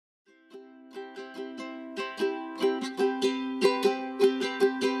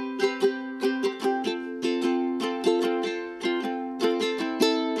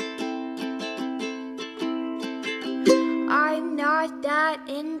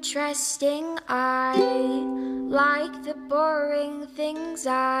interesting. I like the boring things.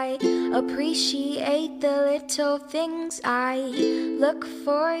 I appreciate the little things. I look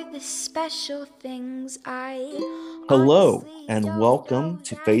for the special things. Hello, and welcome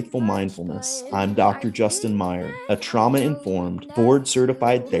to Faithful Mindfulness. I'm Dr. Justin Meyer, a trauma-informed,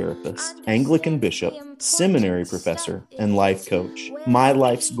 board-certified therapist, Anglican bishop, seminary professor, and life coach. My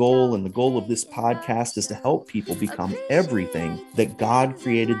life's goal and the goal of this podcast is to help people become everything that God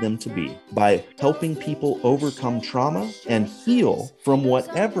created them to be by helping people overcome trauma and heal from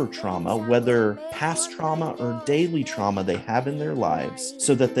whatever trauma, whether past trauma or daily trauma they have in their lives,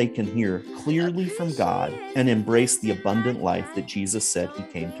 so that they can hear clearly from God and embrace the abundant life that Jesus said he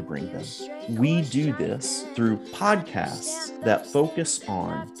came to bring them. We do this through podcasts that focus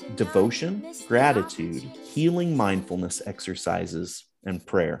on devotion, gratitude, healing mindfulness exercises, and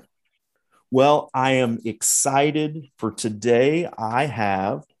prayer. Well, I am excited for today. I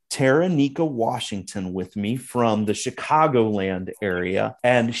have Taranika Washington with me from the Chicagoland area,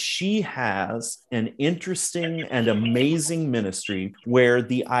 and she has an interesting and amazing ministry where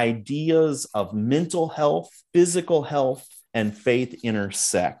the ideas of mental health, physical health, and faith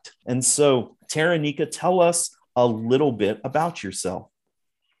intersect. And so, Taranika, tell us a little bit about yourself.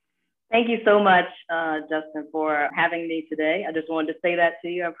 Thank you so much, Justin, for having me today. I just wanted to say that to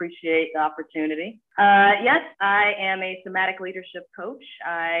you. I appreciate the opportunity. Yes, I am a somatic leadership coach.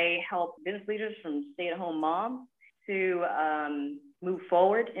 I help business leaders from stay-at-home moms to move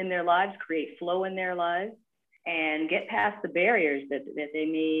forward in their lives, create flow in their lives, and get past the barriers that they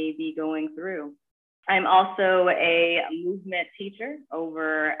may be going through. I'm also a movement teacher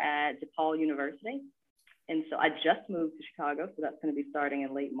over at DePaul University. And so I just moved to Chicago, so that's going to be starting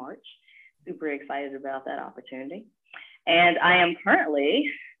in late March. Super excited about that opportunity. And I am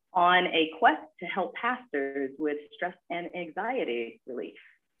currently on a quest to help pastors with stress and anxiety relief.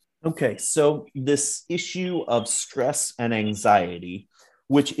 Okay, so this issue of stress and anxiety,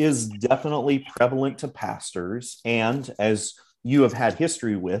 which is definitely prevalent to pastors, and as you have had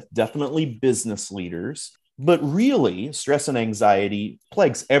history with, definitely business leaders. But really, stress and anxiety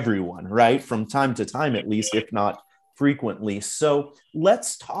plagues everyone, right? From time to time, at least, if not frequently. So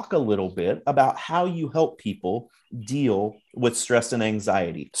let's talk a little bit about how you help people deal with stress and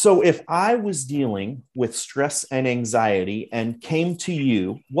anxiety. So if I was dealing with stress and anxiety and came to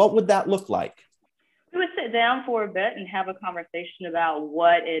you, what would that look like? We would sit down for a bit and have a conversation about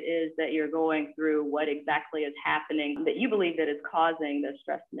what it is that you're going through, what exactly is happening that you believe that is causing the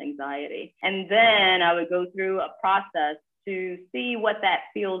stress and anxiety. And then I would go through a process to see what that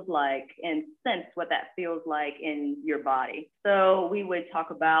feels like and sense what that feels like in your body. So we would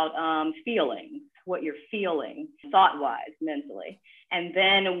talk about feelings, what you're feeling thought-wise, mentally, and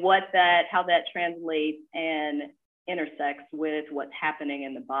then how that translates and intersects with what's happening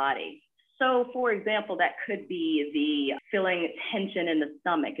in the body. So, for example, that could be the feeling tension in the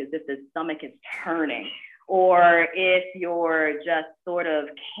stomach, as if the stomach is turning, or if you're just sort of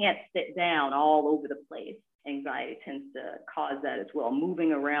can't sit down all over the place. Anxiety tends to cause that as well,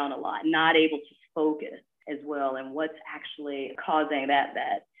 moving around a lot, not able to focus as well, and what's actually causing that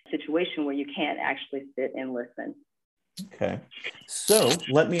situation where you can't actually sit and listen. Okay, so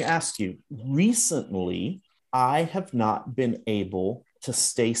let me ask you, recently, I have not been able to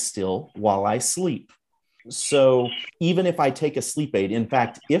stay still while I sleep. So even if I take a sleep aid, in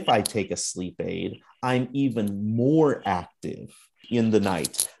fact, if I take a sleep aid, I'm even more active in the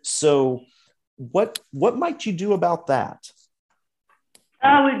night. So what might you do about that?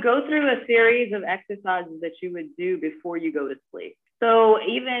 We'd go through a series of exercises that you would do before you go to sleep. So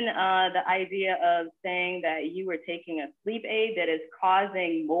even the idea of saying that you were taking a sleep aid that is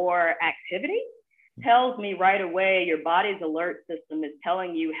causing more activity tells me right away your body's alert system is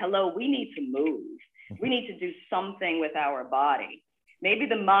telling you, hello, we need to move. We need to do something with our body. Maybe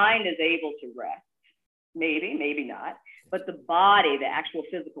the mind is able to rest. Maybe not. But the body, the actual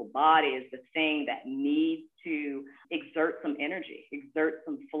physical body, is the thing that needs to exert some energy, exert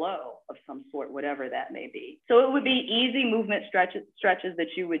some flow of some sort, whatever that may be. So it would be easy movement stretches that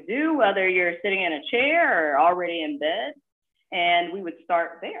you would do, whether you're sitting in a chair or already in bed. And we would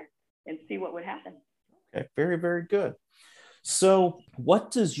start there and see what would happen. Okay, very, very good. So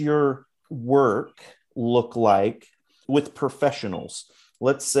what does your work look like with professionals?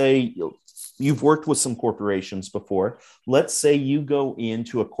 Let's say you've worked with some corporations before. Let's say you go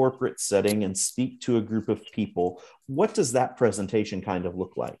into a corporate setting and speak to a group of people. What does that presentation kind of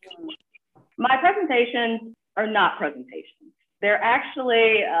look like? My presentations are not presentations. They're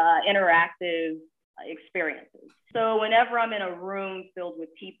actually interactive experiences. So whenever I'm in a room filled with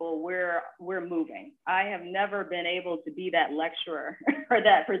people, we're moving. I have never been able to be that lecturer or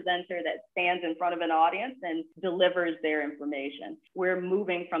that presenter that stands in front of an audience and delivers their information. We're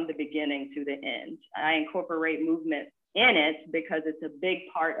moving from the beginning to the end. I incorporate movement in it because it's a big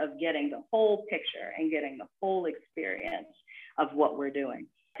part of getting the whole picture and getting the whole experience of what we're doing.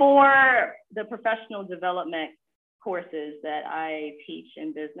 For the professional development courses that I teach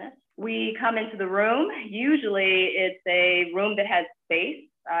in business, we come into the room. Usually it's a room that has space.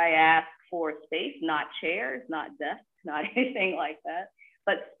 I ask for space, not chairs, not desks, not anything like that,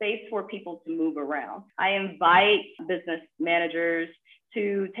 but space for people to move around. I invite business managers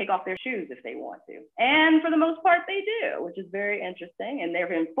to take off their shoes if they want to. And for the most part, they do, which is very interesting. And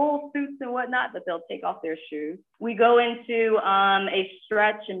they're in full suits and whatnot, but they'll take off their shoes. We go into a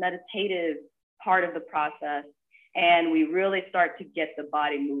stretch and meditative part of the process, and we really start to get the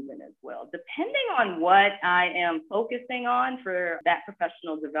body moving as well. Depending on what I am focusing on for that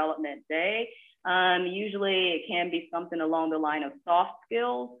professional development day, usually it can be something along the line of soft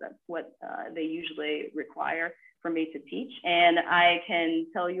skills. That's what they usually require for me to teach. And I can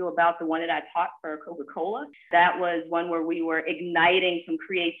tell you about the one that I taught for Coca-Cola. That was one where we were igniting some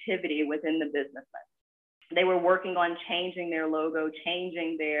creativity within the business. They were working on changing their logo,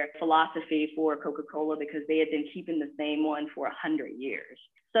 changing their philosophy for Coca-Cola because they had been keeping the same one for 100 years.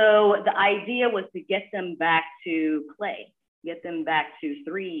 So the idea was to get them back to play, get them back to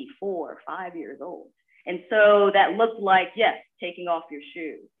 3, 4, 5 years old. And so that looked like, yes, taking off your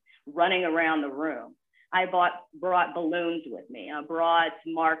shoes, running around the room. I brought balloons with me. I brought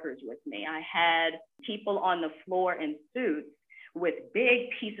markers with me. I had people on the floor in suits with big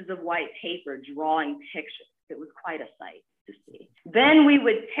pieces of white paper drawing pictures. It was quite a sight to see. Then we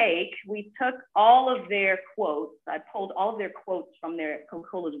took all of their quotes. I pulled all of their quotes from their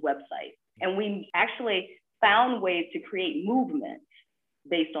Coca-Cola's website, and we actually found ways to create movement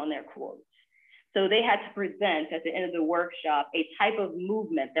based on their quotes. So they had to present at the end of the workshop a type of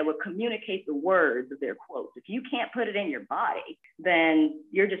movement that would communicate the words of their quotes. If you can't put it in your body, then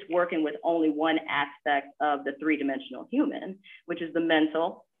you're just working with only one aspect of the three-dimensional human, which is the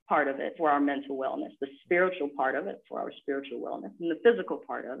mental part of it for our mental wellness, the spiritual part of it for our spiritual wellness, and the physical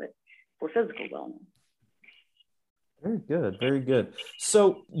part of it for physical wellness. Very good. Very good.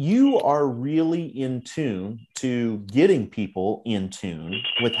 So you are really in tune to getting people in tune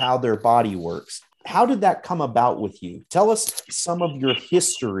with how their body works. How did that come about with you? Tell us some of your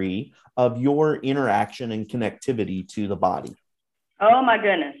history of your interaction and connectivity to the body. Oh my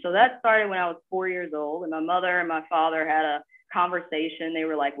goodness. So that started when I was 4 years old, and my mother and my father had a conversation. They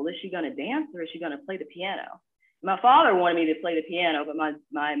were like, well, is she going to dance or is she going to play the piano? My father wanted me to play the piano, but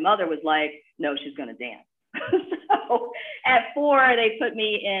my mother was like, no, she's going to dance. So at 4, they put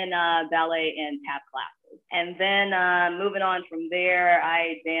me in ballet and tap classes. And then moving on from there,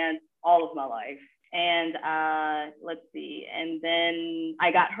 I danced all of my life. And and then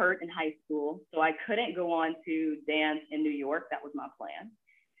I got hurt in high school. So I couldn't go on to dance in New York. That was my plan,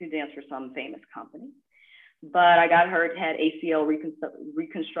 to dance for some famous company. But I got hurt, had ACL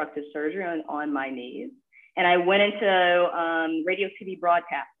reconstructive surgery on my knees. And I went into radio, TV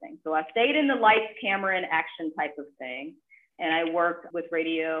broadcasting. So I stayed in the lights, camera, and action type of thing. And I worked with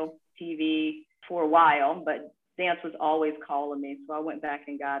radio, TV for a while, but dance was always calling me. So I went back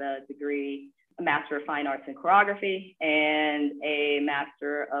and got a degree, a Master of Fine Arts in Choreography and a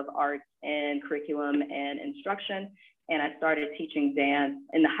Master of Arts in Curriculum and Instruction. And I started teaching dance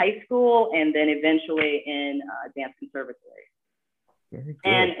in the high school and then eventually in dance conservatory. Very good.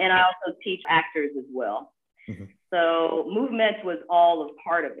 And I also teach actors as well. Mm-hmm. So movement was all of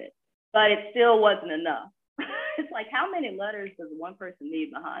part of it, but it still wasn't enough. It's like, how many letters does one person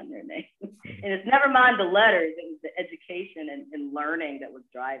need behind their name? And it's never mind the letters, it was the education and learning that was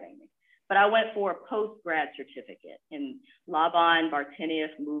driving me. But I went for a post-grad certificate in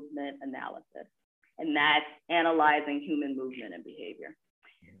Laban-Bartenius movement analysis, and that's analyzing human movement and behavior.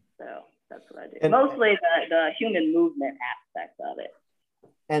 So that's what I do. And mostly the human movement aspect of it.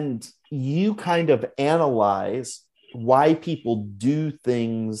 And you kind of analyze why people do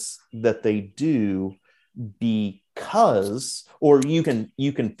things that they do because, or you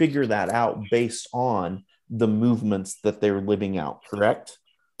can figure that out based on the movements that they're living out, correct?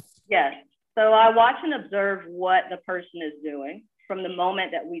 Yes. So I watch and observe what the person is doing from the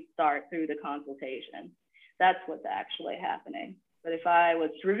moment that we start through the consultation. That's what's actually happening. But if I was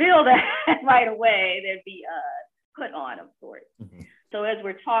to reveal that right away, there'd be a put on of sorts. Mm-hmm. So as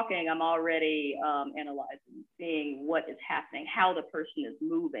we're talking, I'm already analyzing, seeing what is happening, how the person is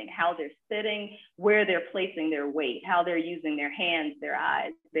moving, how they're sitting, where they're placing their weight, how they're using their hands, their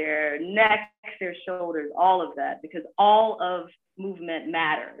eyes, their neck, their shoulders, all of that, because all of movement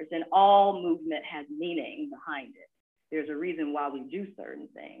matters and all movement has meaning behind it. There's a reason why we do certain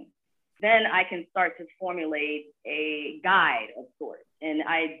things. Then I can start to formulate a guide of sorts. And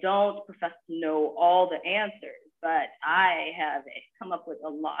I don't profess to know all the answers, but I have come up with a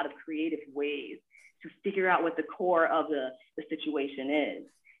lot of creative ways to figure out what the core of the situation is.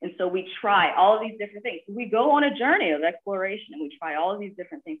 And so we try all of these different things. We go on a journey of exploration and we try all of these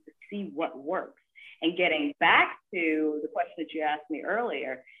different things to see what works. And getting back to the question that you asked me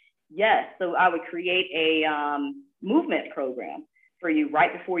earlier, yes, so I would create a movement program for you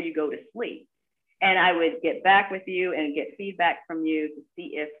right before you go to sleep. And I would get back with you and get feedback from you to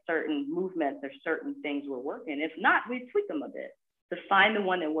see if certain movements or certain things were working. If not, we tweak them a bit to find the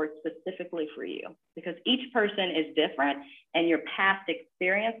one that works specifically for you, because each person is different and your past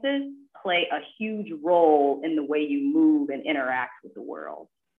experiences play a huge role in the way you move and interact with the world.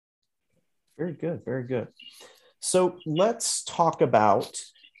 Very good. Very good. So let's talk about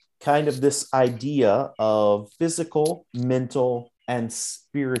kind of this idea of physical, mental, and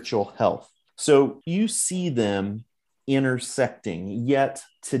spiritual health. So you see them intersecting, yet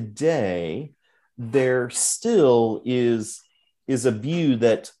today there still is a view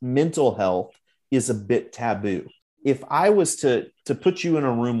that mental health is a bit taboo. If I was to put you in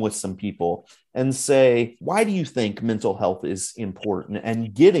a room with some people and say, why do you think mental health is important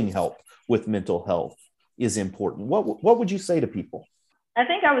and getting help with mental health is important, what would you say to people? I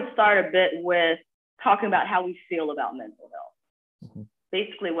think I would start a bit with talking about how we feel about mental health. Mm-hmm.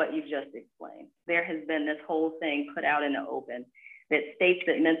 Basically what you've just explained. There has been this whole thing put out in the open that states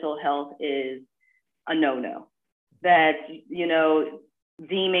that mental health is a no-no, that, you know,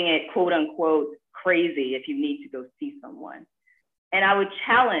 deeming it quote unquote crazy if you need to go see someone. And I would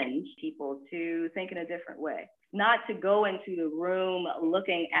challenge people to think in a different way, not to go into the room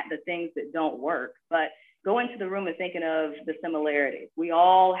looking at the things that don't work, but go into the room and thinking of the similarities. We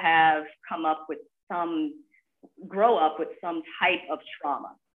all have grow up with some type of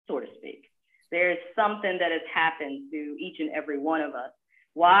trauma, so to speak. There's something that has happened to each and every one of us.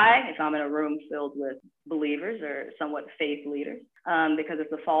 Why? If I'm in a room filled with believers or somewhat faith leaders, because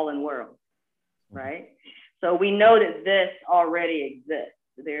it's a fallen world, right? So we know that this already exists.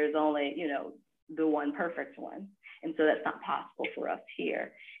 There's only, the one perfect one. And so that's not possible for us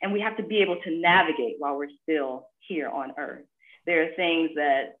here. And we have to be able to navigate while we're still here on earth. There are things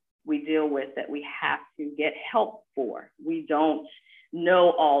that we deal with that we have to get help for. We don't know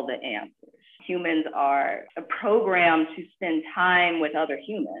all the answers. Humans are programmed to spend time with other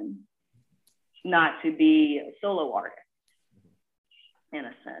humans, not to be solo artists, in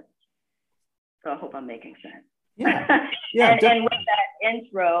a sense. So I hope I'm making sense. Yeah. And with that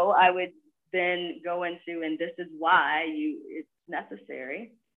intro, I would then go into, and this is why it's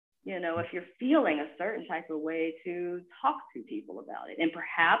necessary, if you're feeling a certain type of way, to talk to people about it and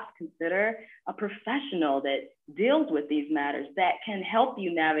perhaps consider a professional that deals with these matters that can help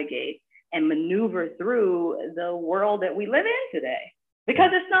you navigate and maneuver through the world that we live in today, because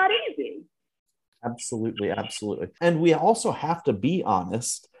it's not easy. Absolutely. Absolutely. And we also have to be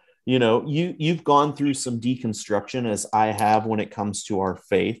honest. You've gone through some deconstruction, as I have, when it comes to our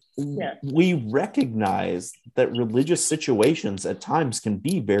faith. Yeah. We recognize that religious situations at times can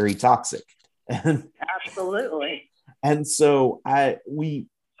be very toxic. Absolutely. And so I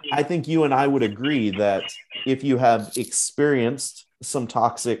think you and I would agree that if you have experienced some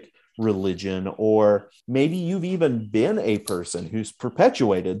toxic religion, or maybe you've even been a person who's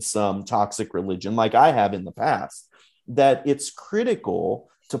perpetuated some toxic religion, like I have in the past, that it's critical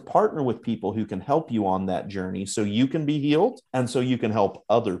to partner with people who can help you on that journey so you can be healed and so you can help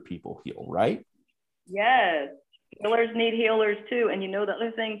other people heal, right? Yes. Healers need healers too. And the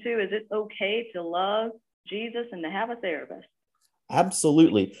other thing too is it's okay to love Jesus and to have a therapist.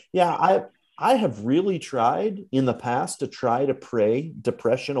 Absolutely. Yeah, I have really tried in the past to try to pray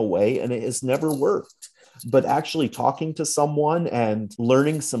depression away, and it has never worked. But actually talking to someone and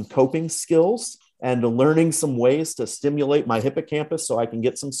learning some coping skills and learning some ways to stimulate my hippocampus so I can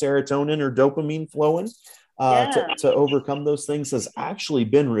get some serotonin or dopamine flowing to overcome those things has actually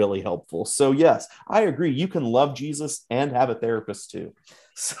been really helpful. So yes, I agree. You can love Jesus and have a therapist too.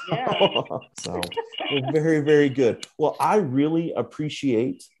 So very, very good. Well, I really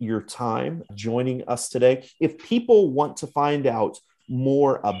appreciate your time joining us today. If people want to find out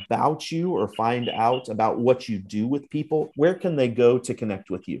more about you or find out about what you do with people, where can they go to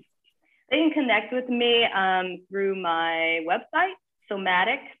connect with you? They can connect with me through my website,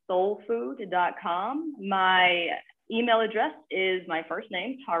 somaticsoulfood.com. My email address is my first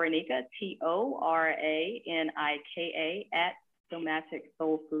name, Toranika, TORANIKA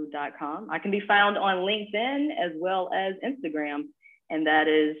 @somaticsoulfood.com. I can be found on LinkedIn as well as Instagram, and that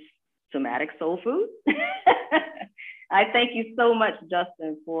is Somatic Soul Food. I thank you so much,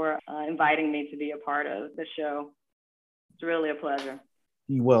 Justin, for inviting me to be a part of the show. It's really a pleasure.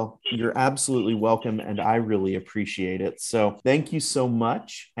 Well, you're absolutely welcome, and I really appreciate it. So thank you so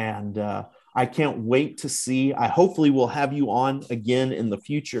much, and I can't wait to see. I hopefully will have you on again in the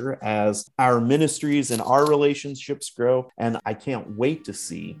future as our ministries and our relationships grow, and I can't wait to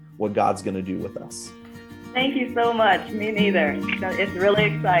see what God's going to do with us. Thank you so much. Me neither. It's really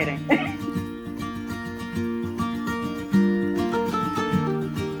exciting.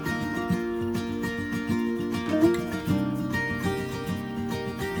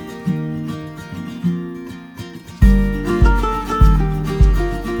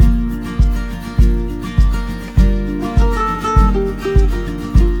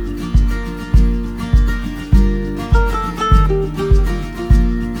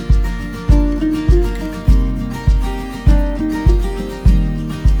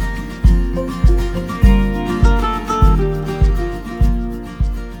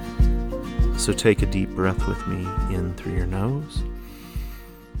 So take a deep breath with me in through your nose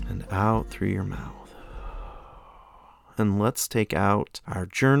and out through your mouth. And let's take out our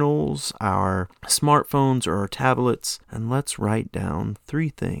journals, our smartphones, or our tablets, and let's write down 3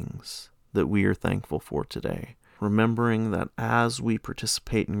 things that we are thankful for today. Remembering that as we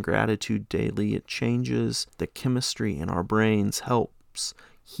participate in gratitude daily, it changes the chemistry in our brains, helps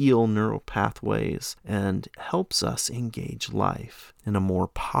heal neural pathways, and helps us engage life in a more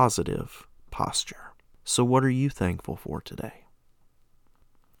positive posture. So what are you thankful for today?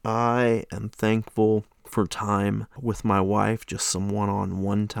 I am thankful for time with my wife, just some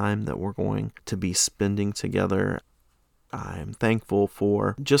one-on-one time that we're going to be spending together. I'm thankful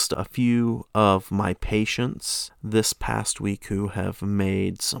for just a few of my patients this past week who have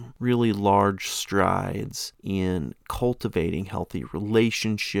made some really large strides in cultivating healthy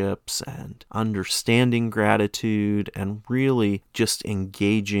relationships and understanding gratitude and really just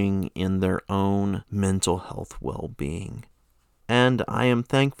engaging in their own mental health well-being. And I am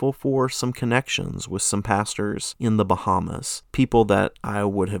thankful for some connections with some pastors in the Bahamas, people that I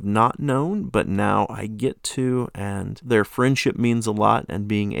would have not known, but now I get to, and their friendship means a lot, and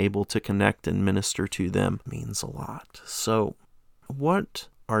being able to connect and minister to them means a lot. So, what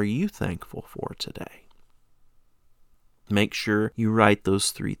are you thankful for today? Make sure you write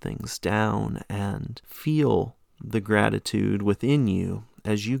those 3 things down and feel the gratitude within you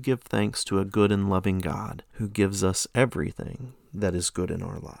as you give thanks to a good and loving God who gives us everything that is good in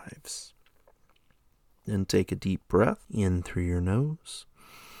our lives. And take a deep breath in through your nose,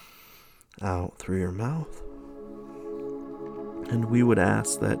 out through your mouth. And we would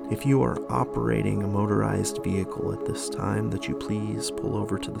ask that if you are operating a motorized vehicle at this time, that you please pull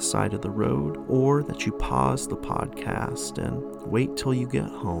over to the side of the road, or that you pause the podcast and wait till you get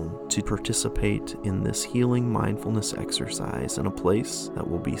home to participate in this healing mindfulness exercise in a place that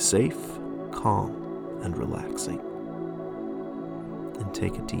will be safe, calm, and relaxing. And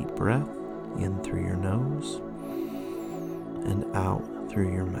take a deep breath in through your nose and out through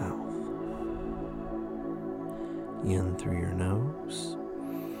your mouth. In through your nose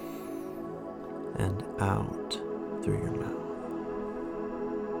and out through your mouth.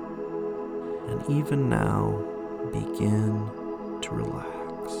 And even now, begin to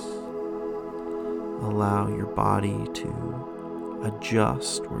relax. Allow your body to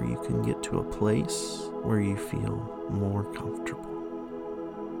adjust where you can get to a place where you feel more comfortable.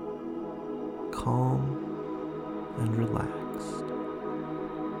 Calm and relaxed.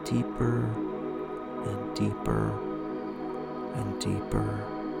 Deeper and deeper and deeper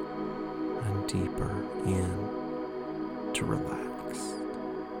and deeper in to relax.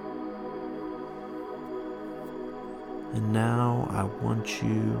 And now I want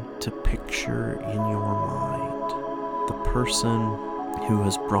you to picture in your mind the person who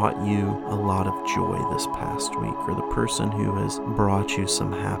has brought you a lot of joy this past week, or the person who has brought you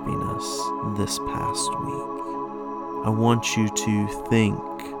some happiness this past week. I want you to think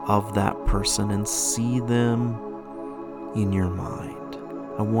of that person and see them in your mind.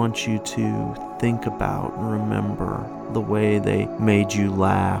 I want you to think about and remember the way they made you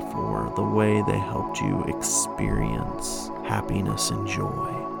laugh, or the way they helped you experience happiness and joy.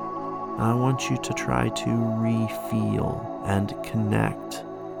 And I want you to try to re-feel and connect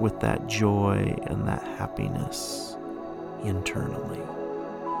with that joy and that happiness internally.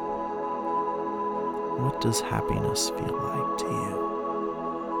 What does happiness feel like to you?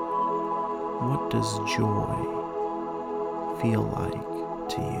 What does joy feel like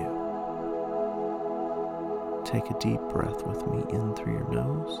to you? Take a deep breath with me in through your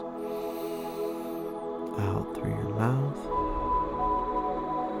nose, out through your mouth,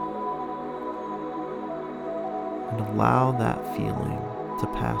 and allow that feeling to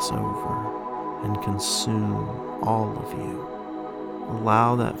pass over and consume all of you.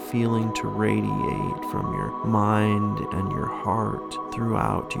 Allow that feeling to radiate from your mind and your heart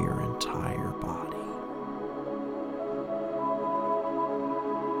throughout your entire body.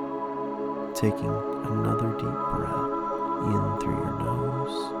 Taking another deep breath in through your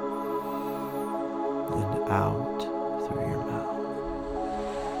nose and out through your mouth.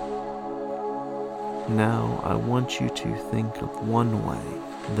 Now I want you to think of one way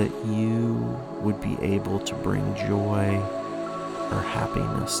that you would be able to bring joy or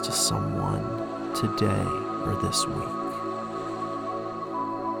happiness to someone today or this week.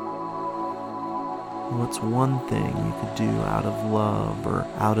 What's one thing you could do out of love or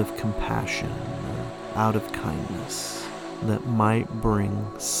out of compassion or out of kindness that might bring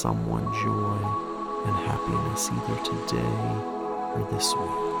someone joy and happiness either today or this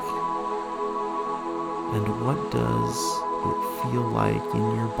week? And what does it feel like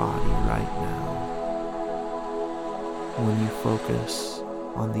in your body right now when you focus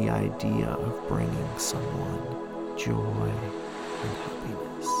on the idea of bringing someone joy and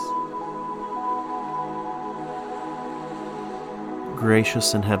happiness?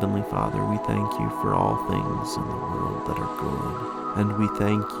 Gracious and Heavenly Father, we thank you for all things in the world that are good, and we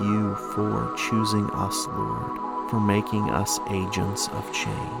thank you for choosing us, Lord, for making us agents of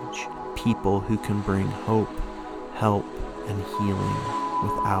change, people who can bring hope, help, and healing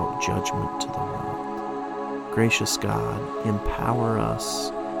without judgment to the world. Gracious God, empower us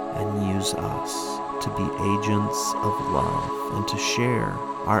and use us to be agents of love and to share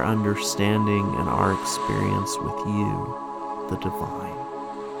our understanding and our experience with you, the divine.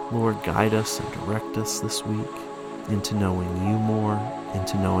 Lord, guide us and direct us this week into knowing you more,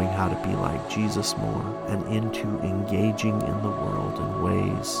 into knowing how to be like Jesus more, and into engaging in the world in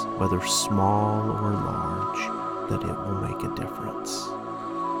ways, whether small or large, that it will make a difference.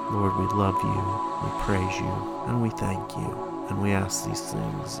 Lord, we love you, we praise you, and we thank you, and we ask these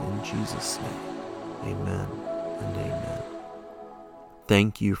things in Jesus' name. Amen and amen.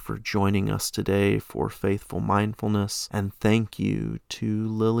 Thank you for joining us today for Faithful Mindfulness, and thank you to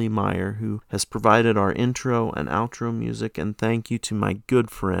Lily Meyer, who has provided our intro and outro music, and thank you to my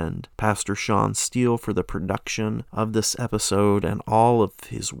good friend, Pastor Sean Steele, for the production of this episode and all of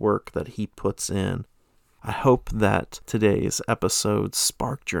his work that he puts in. I hope that today's episode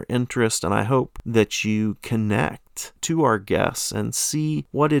sparked your interest, and I hope that you connect to our guests and see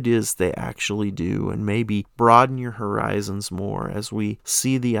what it is they actually do, and maybe broaden your horizons more as we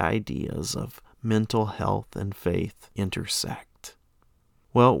see the ideas of mental health and faith intersect.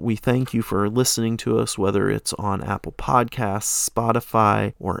 Well, we thank you for listening to us, whether it's on Apple Podcasts,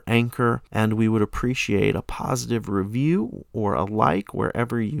 Spotify, or Anchor, and we would appreciate a positive review or a like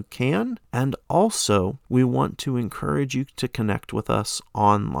wherever you can. And also, we want to encourage you to connect with us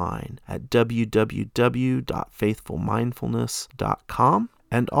online at www.faithfulmindfulness.com,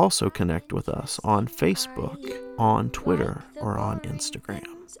 and also connect with us on Facebook, on Twitter, or on Instagram.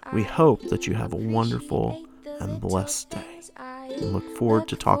 We hope that you have a wonderful and blessed day. And look forward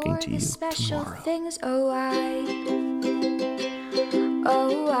to talking to you tomorrow.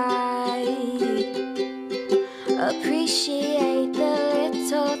 I appreciate